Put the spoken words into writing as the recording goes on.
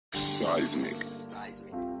Seismic.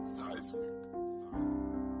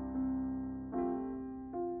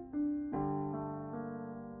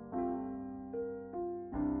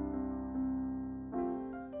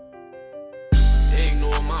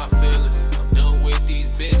 Ignore my feelings, I'm done with these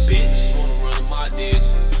bitches. Just wanna run in my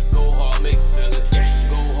digits. Go hard, make a feel it.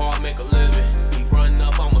 Go hard, make a living. He running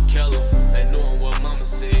up, I'ma kill him. And knowing what mama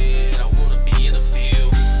said, I wanna be in the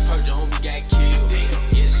field. Heard your homie got killed.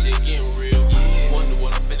 Yeah, this shit getting real. Wonder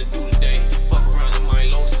what I'm finna do today. Fuck around in my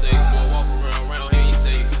low safe. Boy, walk around here ain't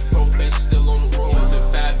safe. Bro, bitch still on the road. Took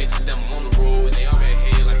 5 bitches that I'm on the road. And they all got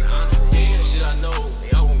head like the honor roll. Shit I know,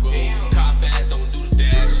 they all gon' go. Cop fast, don't do the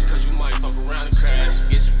dash. Cause you might fuck around and crash.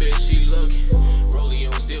 Get your bitch, she looking.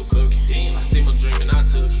 Rollie on still cooking. I see my dream and I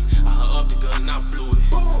took it. I hung up the gun and I blew it.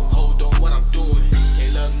 Hold on what I'm doing.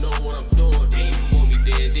 Can't let them know what I'm doing. Want me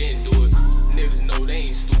dead, didn't do it. Niggas know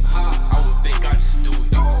they ain't stupid. I would think I just do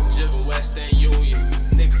it. Jigging West End Union.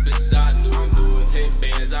 Niggas bitches, I knew it. 10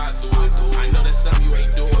 bands, I do it. I know that's something you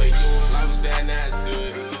ain't doing. Life was bad, now it's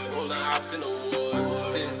good. Rolling ops in the wood.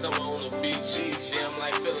 Sitting somewhere on the beach. Damn,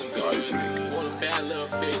 like feeling good. Want a bad little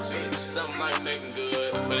bitch. Something like making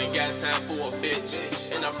good. But ain't got time for a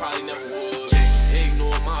bitch. And I probably never would.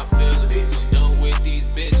 Ignore my feelings. Done with these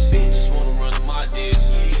bitches. Just wanna run in my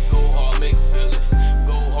digits. Go hard, make a feel it.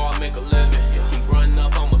 Go hard, make a living. He running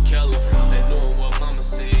up, I'ma kill him. And knowing what mama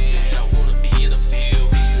said.